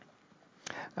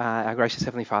Our gracious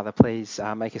Heavenly Father, please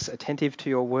make us attentive to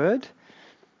your word.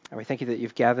 And we thank you that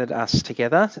you've gathered us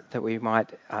together that we might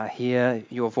hear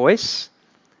your voice.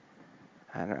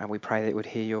 And we pray that we would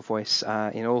hear your voice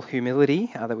in all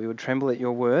humility, that we would tremble at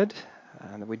your word,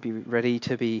 and that we'd be ready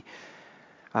to be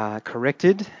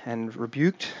corrected and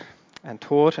rebuked and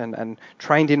taught and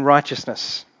trained in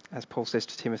righteousness, as Paul says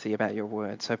to Timothy about your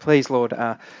word. So please, Lord,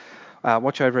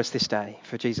 watch over us this day.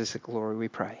 For Jesus' glory we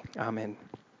pray. Amen.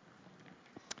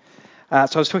 So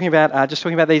I was talking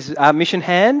about these mission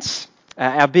hands.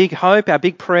 Our big hope, our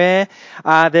big prayer,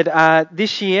 that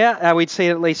this year we'd see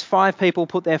at least 5 people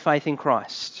put their faith in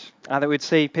Christ. That we'd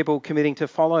see people committing to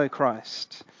follow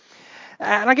Christ.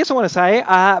 And I guess I want to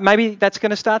say maybe that's going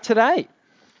to start today.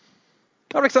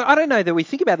 I don't know that we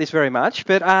think about this very much,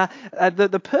 but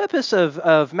the purpose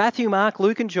of Matthew, Mark,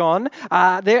 Luke and John,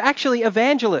 they're actually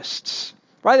evangelists.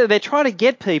 Right? They're trying to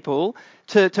get people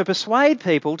to persuade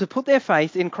people to put their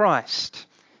faith in Christ,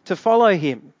 to follow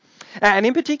him. And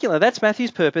in particular, that's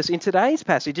Matthew's purpose in today's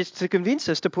passage, is to convince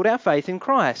us to put our faith in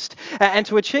Christ. And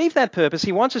to achieve that purpose,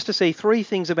 he wants us to see 3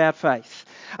 things about faith.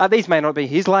 These may not be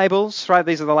his labels, right?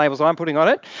 These are the labels I'm putting on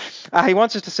it. He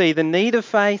wants us to see the need of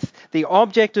faith, the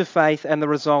object of faith, and the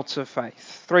results of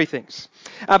faith. 3 things.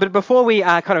 But before we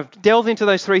kind of delve into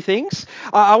those 3 things,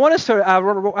 I want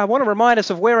to remind us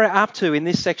of where we're up to in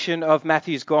this section of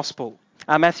Matthew's Gospel.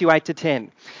 Matthew 8 to 10.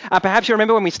 Perhaps you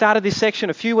remember when we started this section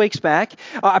a few weeks back,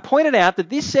 I pointed out that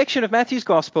this section of Matthew's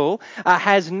Gospel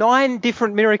has 9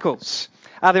 different miracles.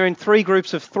 They're in 3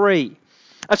 groups of 3.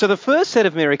 So the first set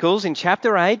of miracles in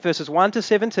chapter 8, verses 1 to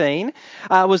 17,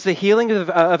 was the healing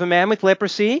of a man with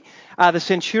leprosy, the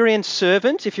centurion's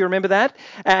servant, if you remember that,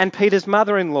 and Peter's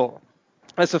mother-in-law.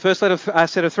 That's the first set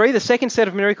of 3. The second set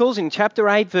of miracles in chapter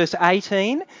 8, verse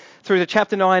 18, through to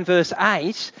chapter 9, verse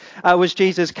 8, was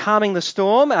Jesus calming the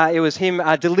storm. It was him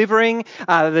delivering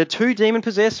the 2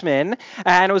 demon-possessed men,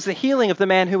 and it was the healing of the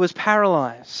man who was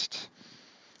paralyzed.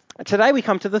 Today we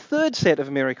come to the third set of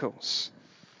miracles.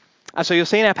 So you'll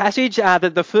see in our passage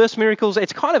that the first miracles,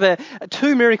 it's kind of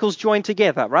 2 miracles joined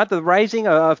together, right? The raising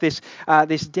of this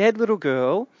dead little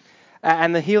girl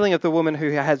and the healing of the woman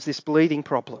who has this bleeding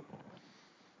problem.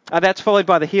 That's followed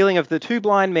by the healing of the 2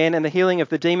 blind men and the healing of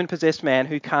the demon-possessed man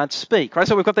who can't speak. Right?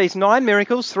 So we've got these 9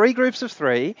 miracles, 3 groups of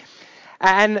 3,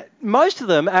 and most of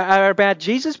them are about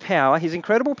Jesus' power, his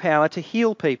incredible power to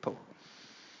heal people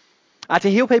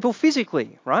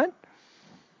physically, right?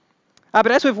 But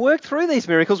as we've worked through these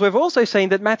miracles, we've also seen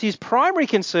that Matthew's primary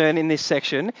concern in this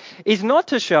section is not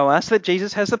to show us that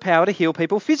Jesus has the power to heal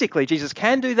people physically. Jesus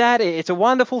can do that. It's a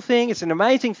wonderful thing. It's an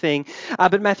amazing thing.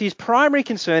 But Matthew's primary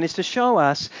concern is to show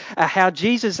us how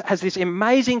Jesus has this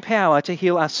amazing power to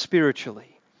heal us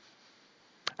spiritually,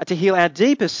 to heal our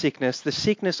deepest sickness, the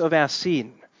sickness of our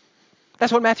sin.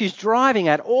 That's what Matthew's driving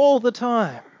at all the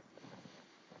time.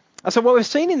 So what we've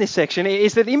seen in this section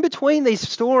is that in between these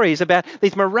stories about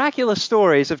these miraculous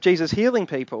stories of Jesus healing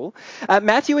people,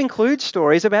 Matthew includes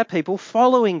stories about people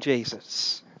following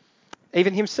Jesus,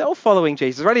 even himself following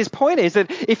Jesus. Right? His point is that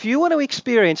if you want to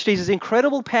experience Jesus'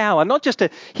 incredible power, not just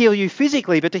to heal you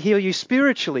physically, but to heal you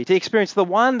spiritually, to experience the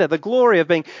wonder, the glory of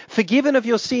being forgiven of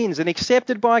your sins and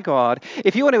accepted by God,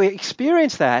 if you want to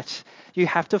experience that, you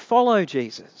have to follow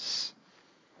Jesus.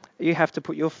 You have to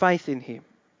put your faith in him.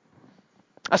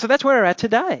 So that's where we're at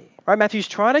today. Right? Matthew's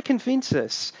trying to convince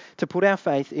us to put our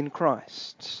faith in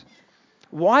Christ.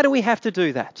 Why do we have to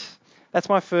do that? That's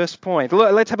my first point.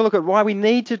 Let's have a look at why we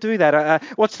need to do that.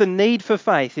 What's the need for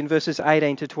faith in verses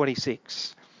 18 to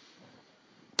 26?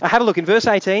 Have a look. In verse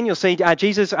 18, you'll see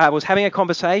Jesus was having a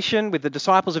conversation with the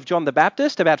disciples of John the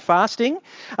Baptist about fasting.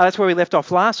 That's where we left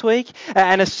off last week.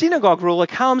 And a synagogue ruler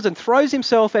comes and throws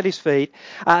himself at his feet,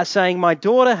 saying, "My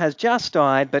daughter has just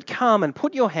died, but come and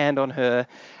put your hand on her.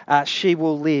 She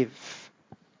will live."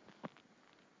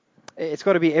 It's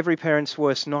got to be every parent's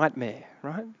worst nightmare,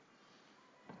 right?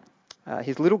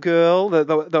 His little girl,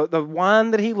 the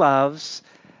one that he loves,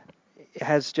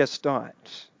 has just died.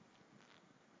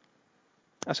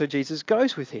 So Jesus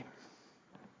goes with him.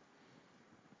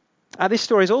 This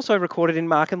story is also recorded in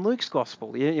Mark and Luke's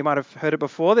Gospel. You might have heard it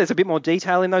before. There's a bit more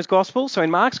detail in those Gospels. So in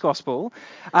Mark's Gospel,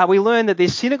 we learn that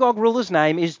this synagogue ruler's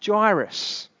name is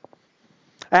Jairus.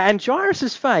 And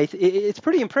Jairus' faith, it's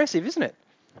pretty impressive, isn't it?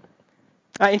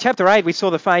 In chapter 8, we saw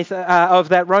the faith of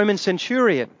that Roman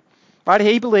centurion. Right?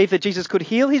 He believed that Jesus could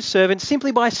heal his servant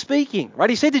simply by speaking. Right?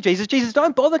 He said to Jesus, "Jesus,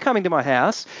 don't bother coming to my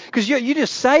house, because you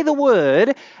just say the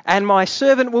word and my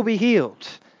servant will be healed."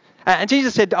 And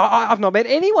Jesus said, "I've not met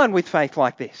anyone with faith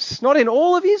like this, not in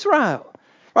all of Israel."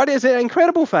 Right, it's an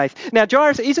incredible faith. Now,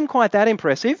 Jairus isn't quite that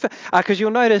impressive because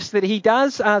you'll notice that he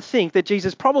does think that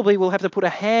Jesus probably will have to put a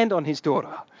hand on his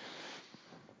daughter.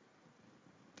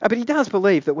 But he does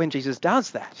believe that when Jesus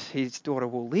does that, his daughter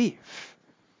will live.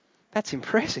 That's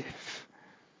impressive.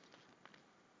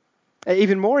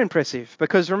 Even more impressive,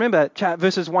 because remember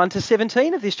verses 1 to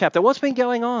 17 of this chapter, what's been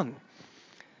going on?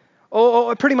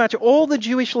 Or pretty much all the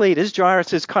Jewish leaders,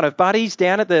 Jairus' kind of buddies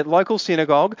down at the local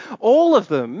synagogue, all of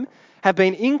them have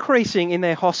been increasing in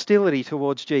their hostility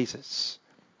towards Jesus.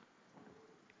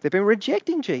 They've been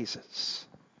rejecting Jesus.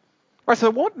 Right, so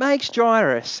what makes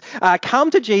Jairus come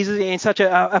to Jesus in such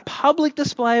a public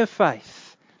display of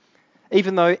faith,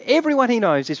 even though everyone he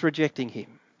knows is rejecting him?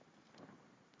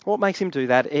 What makes him do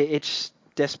that? It's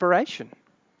desperation.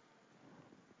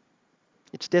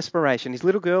 It's desperation. His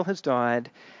little girl has died,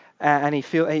 and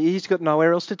he's got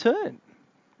nowhere else to turn.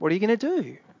 What are you going to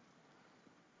do?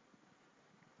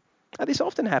 This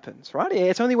often happens, right?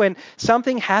 It's only when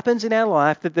something happens in our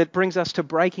life that brings us to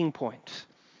breaking point.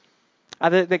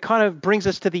 That kind of brings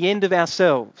us to the end of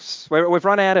ourselves, where we've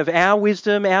run out of our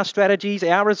wisdom, our strategies,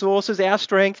 our resources, our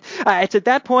strength. It's at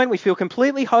that point we feel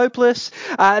completely hopeless,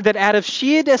 that out of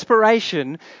sheer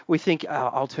desperation, we think,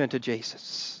 I'll turn to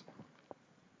Jesus.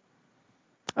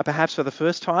 Perhaps for the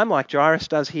first time, like Jairus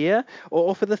does here,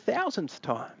 or for the 1,000th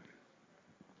time.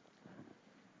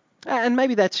 And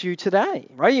maybe that's you today,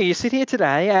 right? You sit here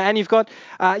today and you've got,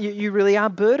 you really are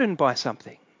burdened by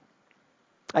something.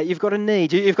 You've got a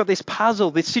need. You've got this puzzle,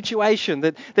 this situation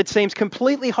that seems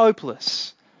completely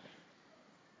hopeless.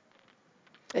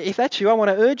 If that's you, I want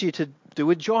to urge you to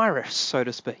do a Jairus, so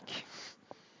to speak.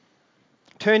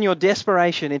 Turn your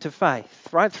desperation into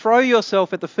faith, right? Throw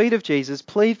yourself at the feet of Jesus,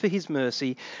 plead for his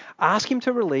mercy, ask him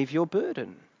to relieve your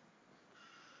burden.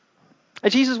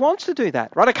 And Jesus wants to do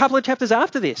that, right? A couple of chapters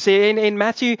after this, in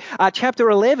Matthew chapter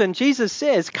 11, Jesus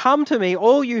says, "Come to me,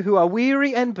 all you who are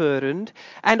weary and burdened,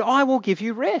 and I will give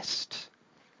you rest."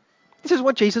 This is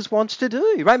what Jesus wants to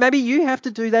do, right? Maybe you have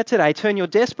to do that today. Turn your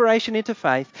desperation into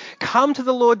faith. Come to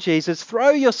the Lord Jesus,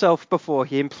 throw yourself before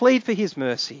him, plead for his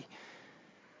mercy,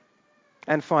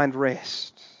 and find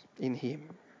rest in him.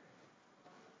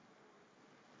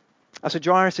 So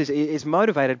Jairus is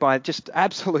motivated by just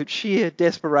absolute sheer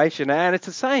desperation, and it's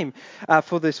the same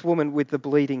for this woman with the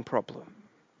bleeding problem.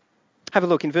 Have a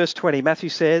look in verse 20. Matthew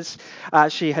says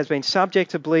she has been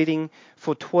subject to bleeding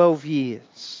for 12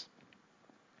 years.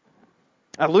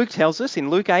 Luke tells us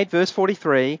in Luke 8 verse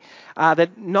 43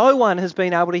 that no one has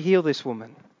been able to heal this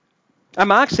woman.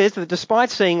 Mark says that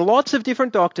despite seeing lots of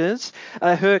different doctors,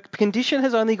 her condition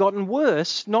has only gotten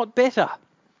worse, not better,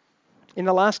 in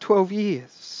the last 12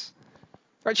 years.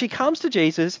 Right, she comes to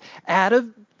Jesus out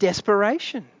of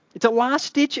desperation. It's a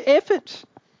last-ditch effort.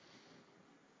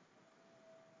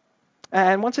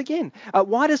 And once again,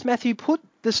 why does Matthew put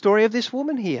the story of this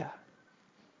woman here?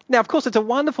 Now, of course, it's a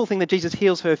wonderful thing that Jesus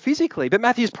heals her physically, but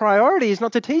Matthew's priority is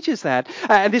not to teach us that.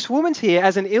 And this woman's here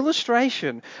as an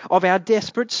illustration of our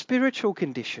desperate spiritual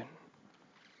condition.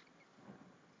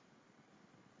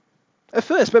 At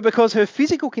first, but because her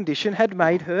physical condition had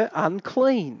made her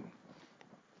unclean.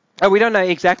 We don't know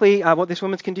exactly what this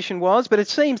woman's condition was, but it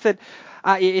seems that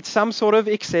it's some sort of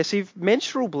excessive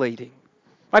menstrual bleeding.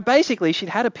 Basically, she'd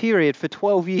had a period for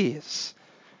 12 years.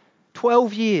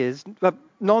 12 years,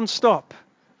 non-stop.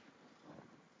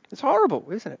 It's horrible,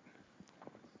 isn't it?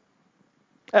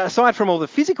 Aside from all the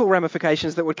physical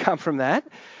ramifications that would come from that,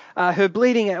 her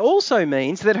bleeding also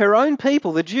means that her own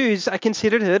people, the Jews,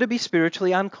 considered her to be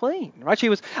spiritually unclean. Right? She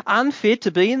was unfit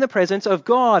to be in the presence of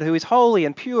God, who is holy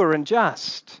and pure and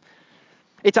just.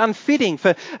 It's unfitting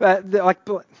for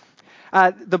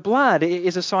the blood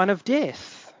is a sign of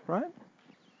death, right?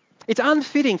 It's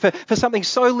unfitting for something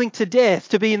so linked to death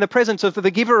to be in the presence of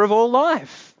the giver of all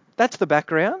life. That's the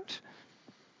background.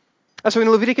 So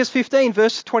in Leviticus 15,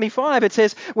 verse 25, it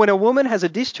says, when a woman has a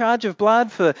discharge of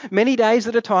blood for many days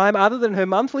at a time, other than her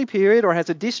monthly period, or has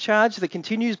a discharge that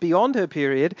continues beyond her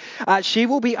period, she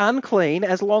will be unclean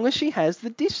as long as she has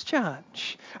the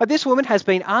discharge. This woman has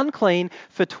been unclean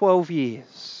for 12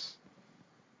 years.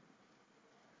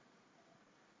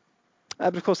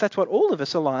 But of course, that's what all of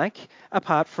us are like,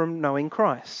 apart from knowing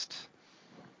Christ.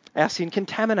 Our sin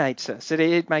contaminates us.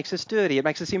 It makes us dirty. It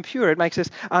makes us impure. It makes us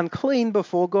unclean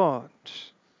before God.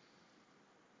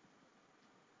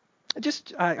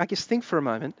 Just, I guess, think for a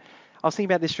moment. I was thinking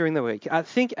about this during the week.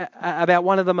 Think about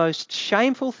one of the most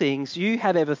shameful things you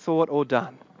have ever thought or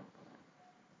done.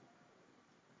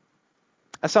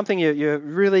 Something you're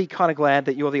really kind of glad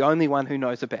that you're the only one who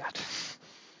knows about.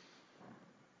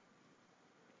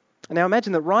 Now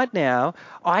imagine that right now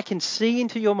I can see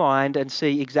into your mind and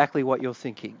see exactly what you're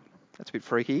thinking. That's a bit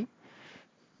freaky.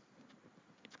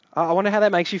 I wonder how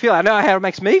that makes you feel. I know how it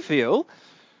makes me feel.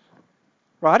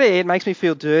 Right? It makes me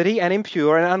feel dirty and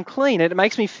impure and unclean. It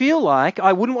makes me feel like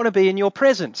I wouldn't want to be in your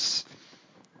presence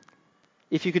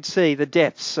if you could see the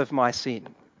depths of my sin.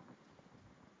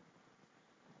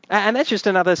 And that's just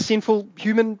another sinful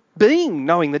human being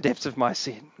knowing the depths of my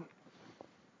sin.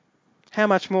 How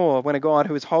much more when a God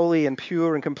who is holy and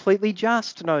pure and completely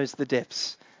just knows the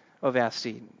depths of our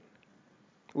sin?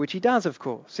 Which he does, of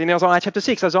course. In Isaiah chapter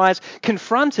 6, Isaiah is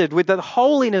confronted with the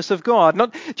holiness of God.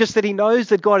 Not just that he knows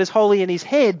that God is holy in his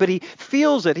head, but he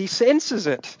feels it, he senses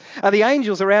it. The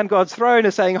angels around God's throne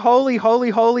are saying, "Holy,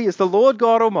 holy, holy is the Lord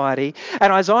God Almighty."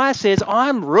 And Isaiah says,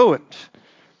 I'm ruined,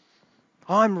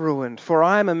 for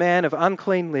I am a man of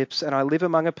unclean lips, and I live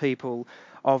among a people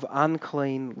of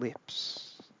unclean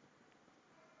lips.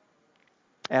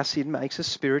 Our sin makes us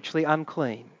spiritually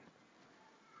unclean.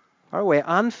 We're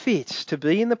unfit to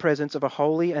be in the presence of a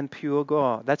holy and pure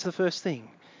God. That's the first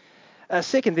thing.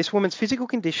 Second, this woman's physical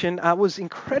condition was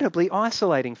incredibly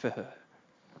isolating for her.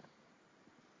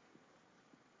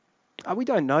 We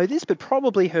don't know this, but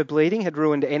probably her bleeding had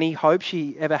ruined any hope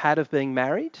she ever had of being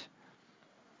married.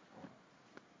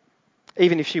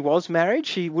 Even if she was married,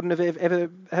 she wouldn't have ever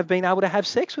have been able to have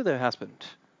sex with her husband.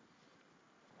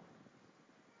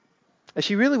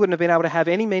 She really wouldn't have been able to have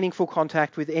any meaningful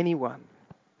contact with anyone.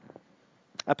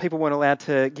 People weren't allowed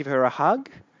to give her a hug.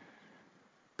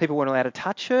 People weren't allowed to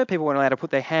touch her. People weren't allowed to put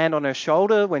their hand on her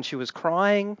shoulder when she was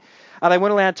crying. They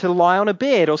weren't allowed to lie on a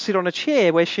bed or sit on a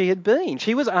chair where she had been.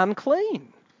 She was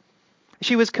unclean.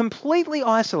 She was completely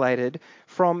isolated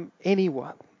from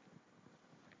anyone.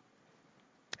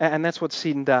 And that's what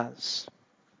sin does.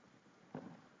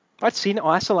 Right? Sin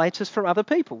isolates us from other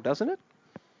people, doesn't it?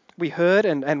 We hurt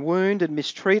and wound and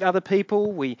mistreat other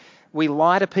people. We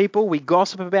lie to people. We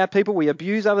gossip about people. We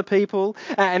abuse other people.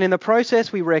 And in the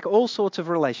process, we wreck all sorts of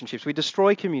relationships. We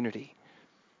destroy community.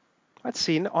 Right?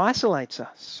 Sin isolates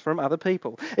us from other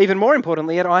people. Even more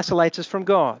importantly, it isolates us from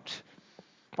God.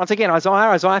 Once again,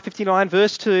 Isaiah 59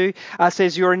 verse 2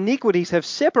 says, "Your iniquities have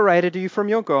separated you from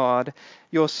your God.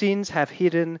 Your sins have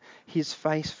hidden his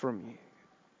face from you."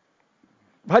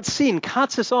 But sin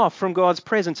cuts us off from God's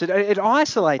presence. It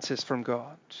isolates us from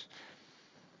God.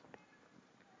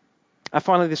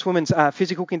 Finally, this woman's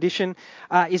physical condition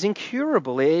is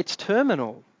incurable. It's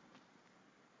terminal.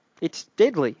 It's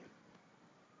deadly.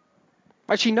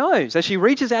 But she knows as she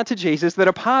reaches out to Jesus that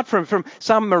apart from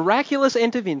some miraculous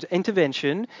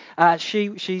intervention,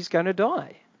 she's going to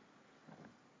die.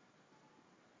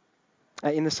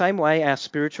 In the same way, our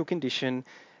spiritual condition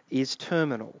is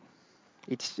terminal.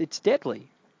 It's deadly.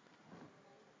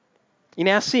 In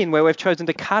our sin, where we've chosen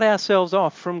to cut ourselves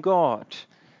off from God,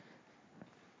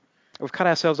 we've cut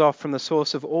ourselves off from the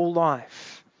source of all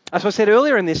life. As I said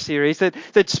earlier in this series,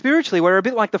 that spiritually we're a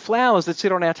bit like the flowers that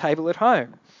sit on our table at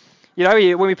home. You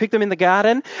know, when we picked them in the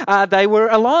garden, they were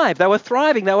alive, they were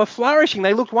thriving, they were flourishing,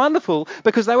 they looked wonderful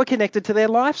because they were connected to their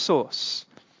life source.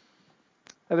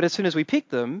 But as soon as we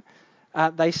picked them,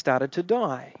 they started to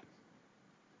die.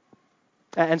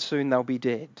 And soon they'll be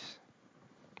dead.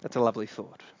 That's a lovely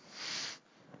thought.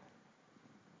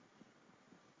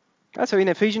 So in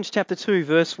Ephesians chapter 2,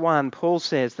 verse 1, Paul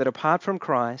says that apart from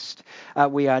Christ,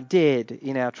 we are dead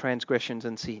in our transgressions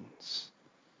and sins.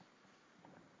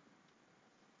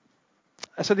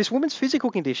 So this woman's physical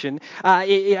condition,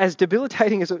 as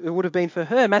debilitating as it would have been for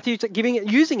her, Matthew's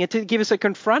using it to give us a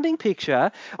confronting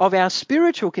picture of our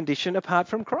spiritual condition apart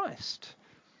from Christ.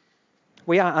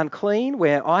 We are unclean,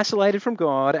 we're isolated from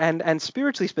God, and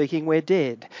spiritually speaking, we're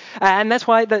dead. And that's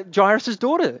why Jairus'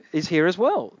 daughter is here as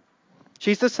well.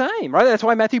 She's the same, right? That's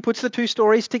why Matthew puts the two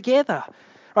stories together.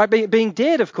 Right? Being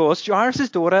dead, of course,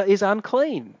 Jairus' daughter is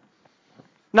unclean.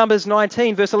 Numbers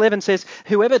 19 verse 11 says,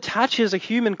 "Whoever touches a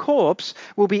human corpse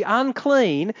will be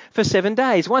unclean for 7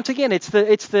 days." Once again, it's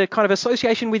the kind of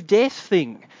association with death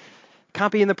thing.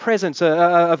 Can't be in the presence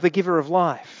of the giver of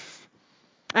life.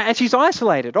 And she's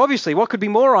isolated. Obviously, what could be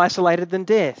more isolated than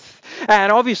death?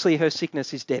 And obviously her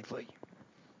sickness is deadly.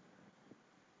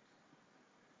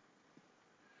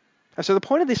 So the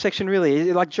point of this section really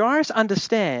is, like, Jairus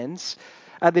understands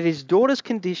that his daughter's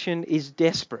condition is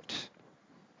desperate.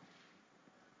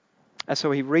 And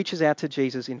so he reaches out to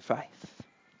Jesus in faith.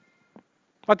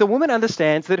 Like, the woman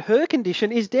understands that her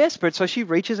condition is desperate, so she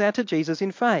reaches out to Jesus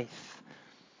in faith.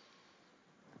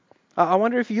 I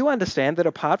wonder if you understand that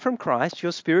apart from Christ,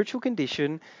 your spiritual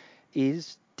condition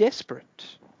is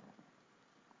desperate.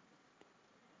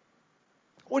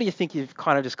 Or do you think you've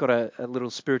kind of just got a little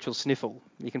spiritual sniffle?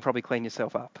 You can probably clean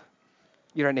yourself up.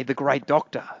 You don't need the great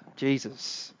doctor,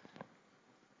 Jesus.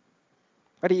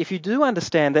 But if you do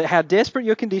understand that how desperate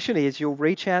your condition is, you'll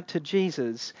reach out to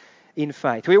Jesus in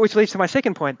faith. Which leads to my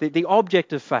second point, the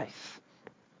object of faith.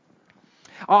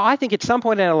 I think at some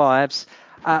point in our lives,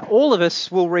 all of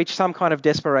us will reach some kind of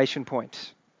desperation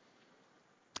point.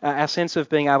 Our sense of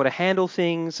being able to handle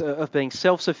things, of being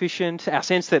self-sufficient, our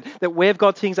sense that we've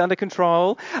got things under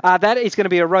control, that is going to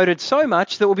be eroded so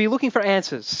much that we'll be looking for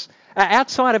answers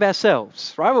outside of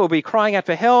ourselves, right? We'll be crying out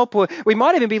for help, or we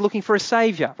might even be looking for a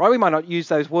saviour, right? We might not use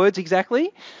those words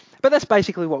exactly, but that's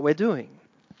basically what we're doing.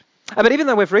 But even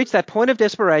though we've reached that point of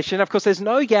desperation, of course, there's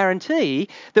no guarantee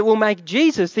that we'll make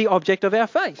Jesus the object of our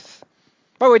faith.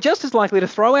 But we're just as likely to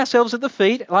throw ourselves at the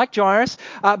feet, like Jairus,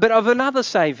 but of another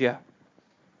saviour.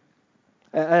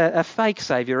 A fake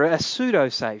saviour, a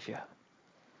pseudo-saviour.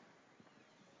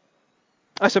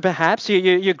 So perhaps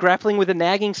you're grappling with a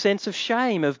nagging sense of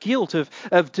shame, of guilt,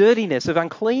 of dirtiness, of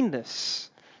uncleanness.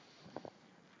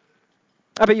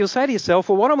 But you'll say to yourself,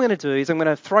 well, what I'm going to do is I'm going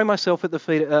to throw myself at the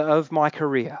feet of my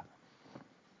career.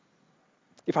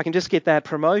 If I can just get that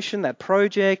promotion, that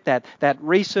project, that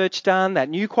research done, that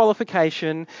new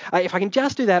qualification, if I can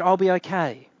just do that, I'll be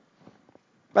okay.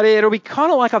 But it'll be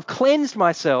kind of like I've cleansed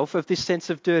myself of this sense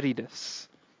of dirtiness.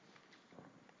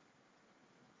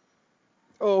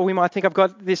 Or we might think I've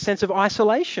got this sense of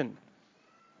isolation.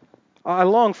 I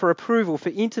long for approval, for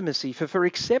intimacy, for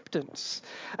acceptance.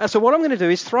 So what I'm going to do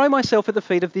is throw myself at the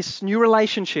feet of this new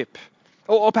relationship,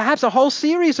 or perhaps a whole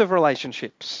series of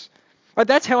relationships. But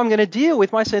that's how I'm going to deal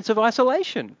with my sense of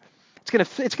isolation. It's going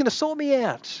to sort me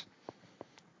out.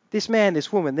 This man,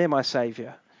 this woman, they're my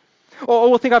saviour. Or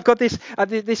we'll think I've got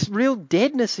this real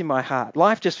deadness in my heart.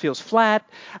 Life just feels flat.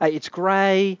 It's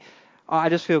grey. I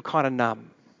just feel kind of numb.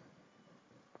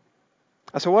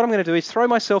 So what I'm going to do is throw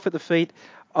myself at the feet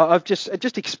of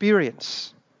just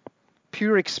experience.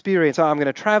 Pure experience. I'm going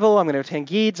to travel. I'm going to attend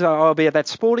gigs. I'll be at that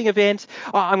sporting event.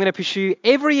 I'm going to pursue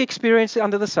every experience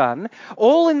under the sun,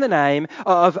 all in the name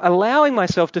of allowing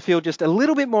myself to feel just a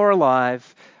little bit more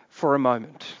alive for a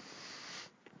moment.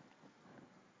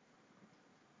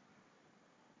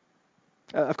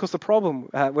 Of course, the problem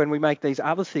when we make these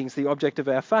other things the object of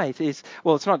our faith is,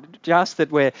 well, it's not just that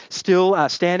we're still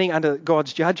standing under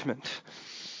God's judgment,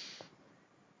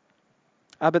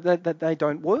 but that they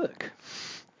don't work.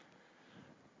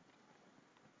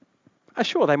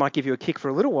 Sure, they might give you a kick for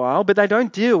a little while, but they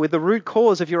don't deal with the root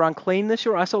cause of your uncleanness,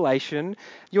 your isolation,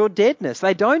 your deadness.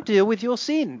 They don't deal with your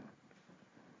sin.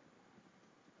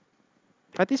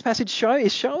 But this passage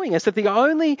is showing us that the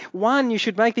only one you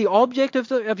should make the object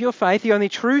of your faith, the only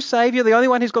true Saviour, the only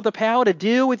one who's got the power to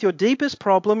deal with your deepest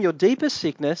problem, your deepest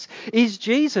sickness, is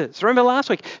Jesus. Remember last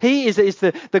week, he is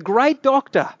the great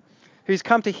doctor who's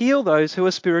come to heal those who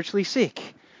are spiritually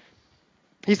sick.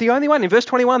 He's the only one. In verse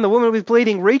 21, the woman with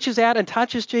bleeding reaches out and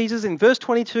touches Jesus. In verse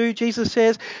 22, Jesus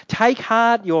says, "Take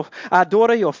heart, your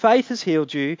daughter, your faith has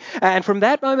healed you." And from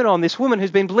that moment on, this woman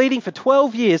who's been bleeding for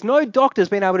 12 years, no doctor's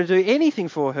been able to do anything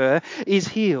for her, is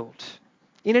healed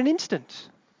in an instant.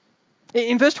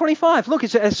 In verse 25, look,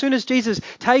 as soon as Jesus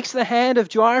takes the hand of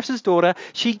Jairus' daughter,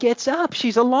 she gets up.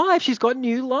 She's alive. She's got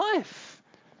new life.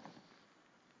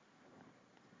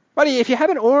 But if you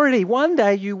haven't already, one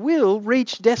day you will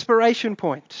reach desperation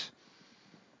point.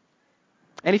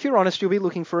 And if you're honest, you'll be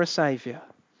looking for a saviour.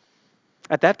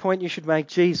 At that point, you should make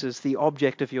Jesus the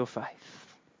object of your faith.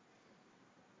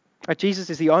 Jesus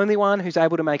is the only one who's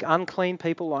able to make unclean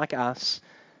people like us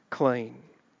clean.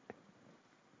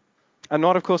 And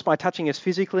not, of course, by touching us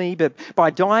physically, but by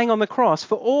dying on the cross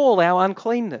for all our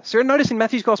uncleanness. So notice in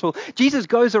Matthew's Gospel, Jesus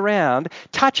goes around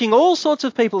touching all sorts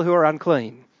of people who are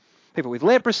unclean. People with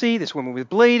leprosy, this woman with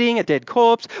bleeding, a dead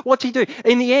corpse. What's he do?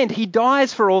 In the end, he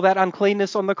dies for all that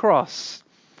uncleanness on the cross.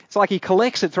 It's like he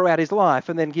collects it throughout his life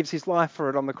and then gives his life for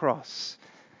it on the cross.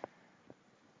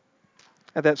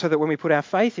 So that when we put our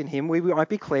faith in him, we might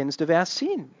be cleansed of our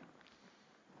sin.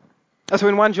 So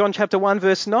in 1 John chapter 1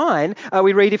 verse 9,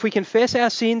 we read, "If we confess our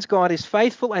sins, God is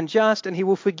faithful and just, and he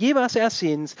will forgive us our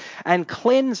sins and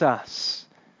cleanse us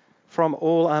from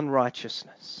all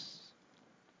unrighteousness."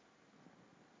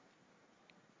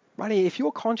 Right, if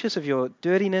you're conscious of your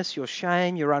dirtiness, your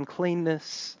shame, your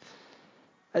uncleanness,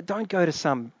 don't go to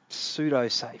some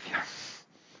pseudo-saviour.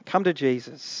 Come to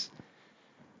Jesus.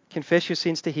 Confess your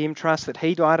sins to him. Trust that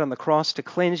he died on the cross to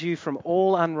cleanse you from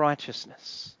all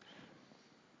unrighteousness.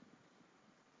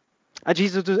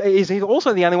 Jesus is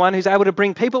also the only one who's able to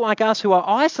bring people like us who are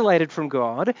isolated from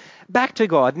God back to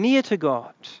God, near to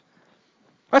God.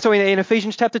 Right, so in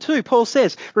Ephesians chapter 2, Paul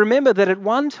says, remember that at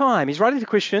one time, he's writing to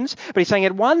Christians, but he's saying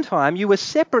at one time you were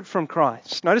separate from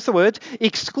Christ. Notice the words,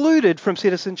 excluded from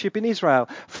citizenship in Israel,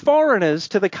 foreigners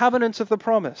to the covenants of the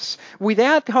promise,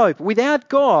 without hope, without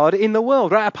God in the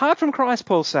world. Right? Apart from Christ,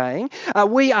 Paul's saying,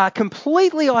 we are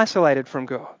completely isolated from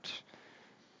God.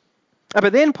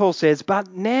 But then Paul says,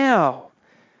 but now,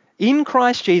 in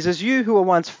Christ Jesus, you who were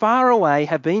once far away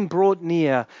have been brought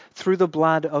near through the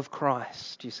blood of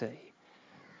Christ, you see.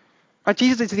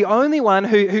 Jesus is the only one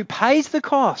who pays the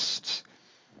cost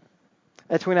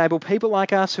to enable people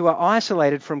like us who are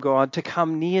isolated from God to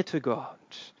come near to God.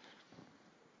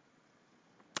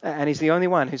 And he's the only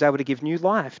one who's able to give new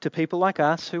life to people like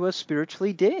us who are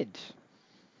spiritually dead.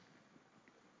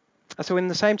 So in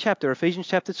the same chapter, Ephesians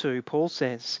chapter 2, Paul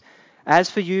says,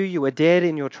 as for you, you are dead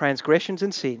in your transgressions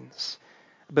and sins,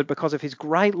 but because of his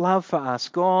great love for us,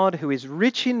 God, who is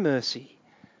rich in mercy,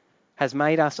 has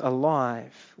made us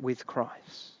alive with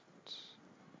Christ.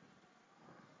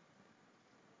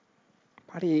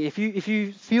 If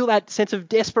you feel that sense of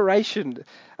desperation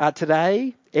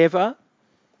today, ever,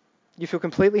 you feel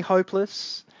completely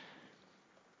hopeless,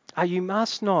 you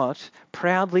must not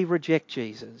proudly reject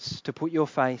Jesus to put your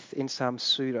faith in some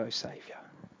pseudo-saviour.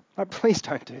 Please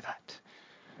don't do that.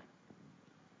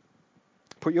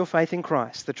 Put your faith in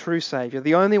Christ, the true Saviour,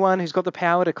 the only one who's got the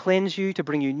power to cleanse you, to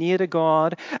bring you near to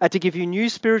God, to give you new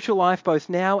spiritual life both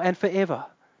now and forever.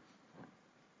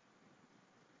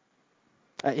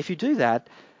 If you do that,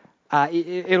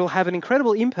 it'll have an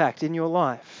incredible impact in your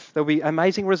life. There'll be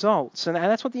amazing results, and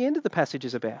that's what the end of the passage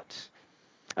is about.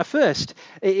 First,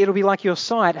 it'll be like your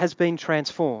sight has been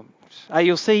transformed.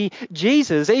 You'll see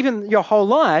Jesus, even your whole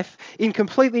life, in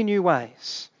completely new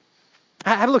ways.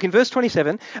 Have a look in verse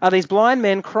 27. These blind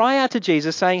men cry out to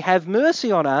Jesus saying, have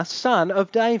mercy on us, son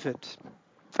of David.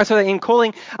 So in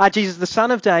calling Jesus the son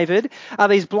of David,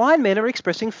 these blind men are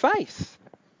expressing faith.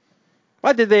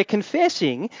 Right? They're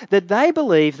confessing that they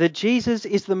believe that Jesus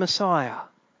is the Messiah.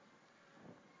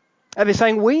 And they're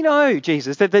saying, we know,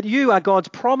 Jesus, that you are God's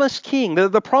promised king,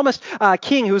 the promised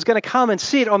king who is going to come and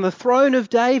sit on the throne of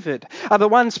David, the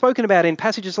one spoken about in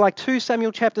passages like 2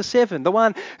 Samuel chapter 7, the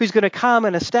one who's going to come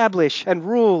and establish and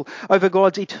rule over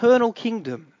God's eternal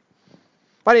kingdom.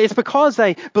 But it's because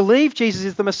they believe Jesus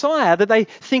is the Messiah that they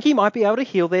think he might be able to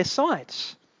heal their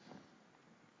sight.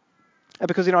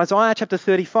 Because in Isaiah chapter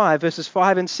 35, verses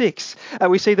 5 and 6,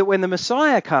 we see that when the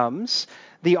Messiah comes,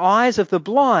 the eyes of the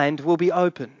blind will be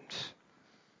opened.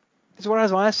 This is what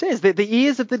Isaiah says, that the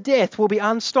ears of the deaf will be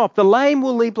unstopped, the lame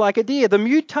will leap like a deer, the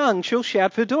mute tongue shall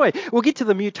shout for joy. We'll get to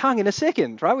the mute tongue in a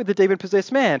second, right, with the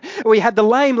demon-possessed man. We had the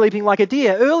lame leaping like a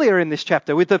deer earlier in this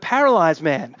chapter with the paralyzed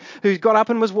man who got up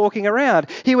and was walking around.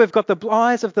 Here we've got the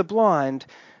eyes of the blind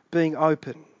being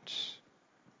opened.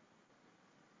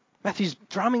 Matthew's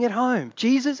drumming it home.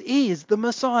 Jesus is the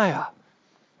Messiah.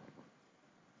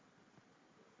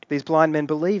 These blind men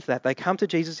believe that. They come to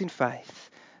Jesus in faith,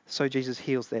 so Jesus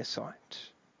heals their sight.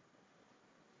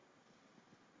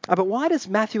 But why does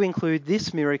Matthew include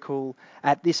this miracle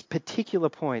at this particular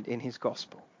point in his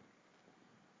gospel?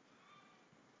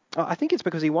 I think it's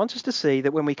because he wants us to see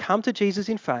that when we come to Jesus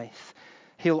in faith,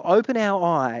 he'll open our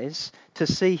eyes to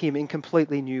see him in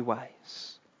completely new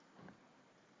ways.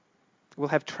 We'll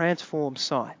have transformed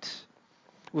sight.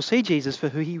 We'll see Jesus for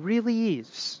who he really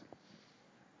is.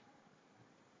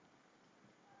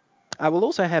 We'll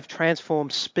also have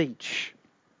transformed speech.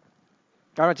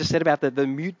 I just said about the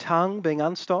mute tongue being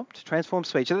unstopped, transformed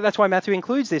speech. That's why Matthew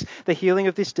includes this, the healing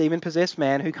of this demon-possessed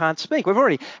man who can't speak. We've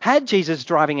already had Jesus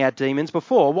driving out demons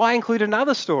before. Why include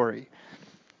another story?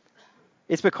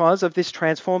 It's because of this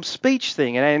transformed speech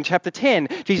thing. And in chapter 10,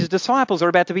 Jesus' disciples are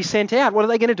about to be sent out. What are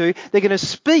they going to do? They're going to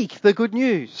speak the good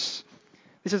news.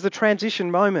 This is the transition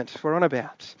moment we're on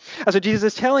about. So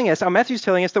Jesus is telling us, Matthew's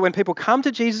telling us that when people come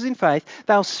to Jesus in faith,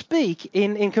 they'll speak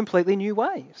in completely new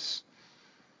ways.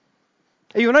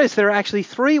 You'll notice there are actually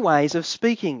 3 ways of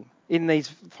speaking in these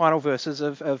final verses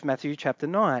of Matthew chapter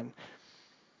 9.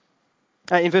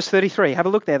 In verse 33, have a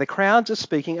look there. The crowds are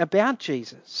speaking about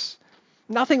Jesus.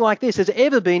 Nothing like this has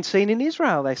ever been seen in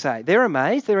Israel, they say. They're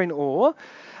amazed. They're in awe.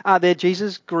 They're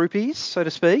Jesus groupies, so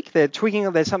to speak. They're twigging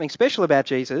there's something special about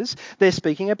Jesus. They're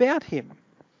speaking about him.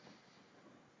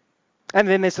 And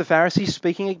then there's the Pharisees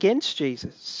speaking against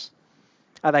Jesus.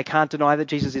 They can't deny that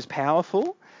Jesus is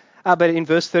powerful. But in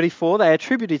verse 34, they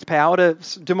attribute his power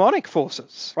to demonic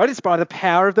forces. Right? It's by the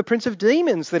power of the prince of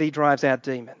demons that he drives out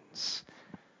demons.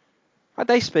 Right?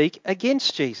 They speak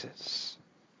against Jesus.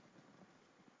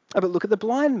 But look at the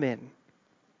blind men.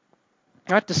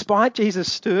 Right? Despite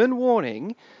Jesus' stern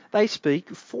warning, they speak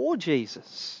for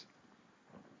Jesus.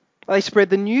 They spread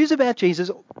the news about Jesus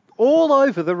all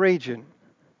over the region,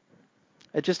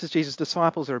 just as Jesus'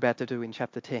 disciples are about to do in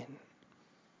chapter 10.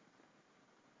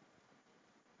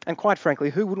 And quite frankly,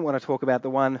 who wouldn't want to talk about the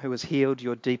one who has healed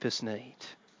your deepest need?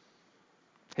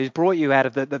 Who's brought you out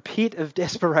of the pit of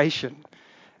desperation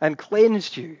and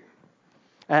cleansed you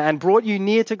and brought you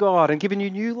near to God and given you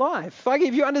new life. Like,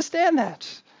 if you understand that,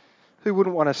 who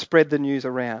wouldn't want to spread the news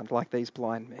around like these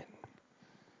blind men?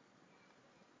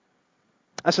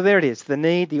 So there it is, the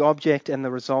need, the object, and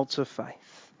the results of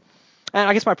faith. And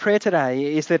I guess my prayer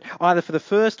today is that either for the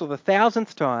first or the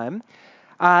 1,000th time,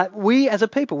 we as a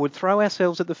people would throw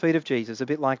ourselves at the feet of Jesus, a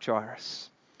bit like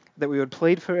Jairus, that we would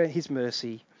plead for his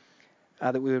mercy,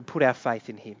 that we would put our faith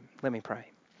in him. Let me pray.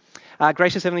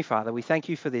 Gracious Heavenly Father, we thank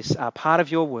you for this part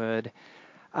of your word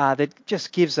that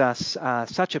just gives us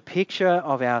such a picture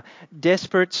of our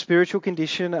desperate spiritual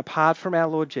condition apart from our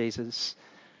Lord Jesus.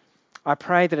 I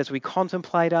pray that as we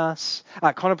contemplate this,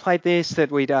 that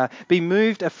we'd be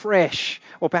moved afresh,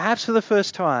 or perhaps for the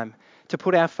first time, to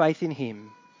put our faith in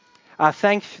him.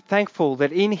 Thankful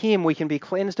that in him we can be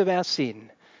cleansed of our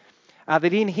sin, that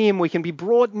in him we can be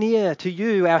brought near to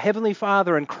you, our Heavenly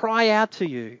Father, and cry out to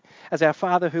you as our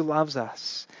Father who loves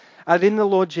us. In the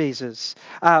Lord Jesus,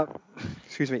 we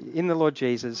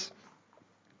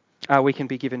can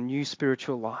be given new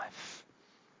spiritual life.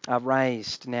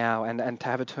 Raised now and to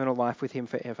have eternal life with him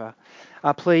forever.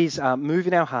 Please move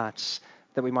in our hearts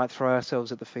that we might throw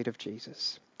ourselves at the feet of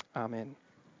Jesus. Amen.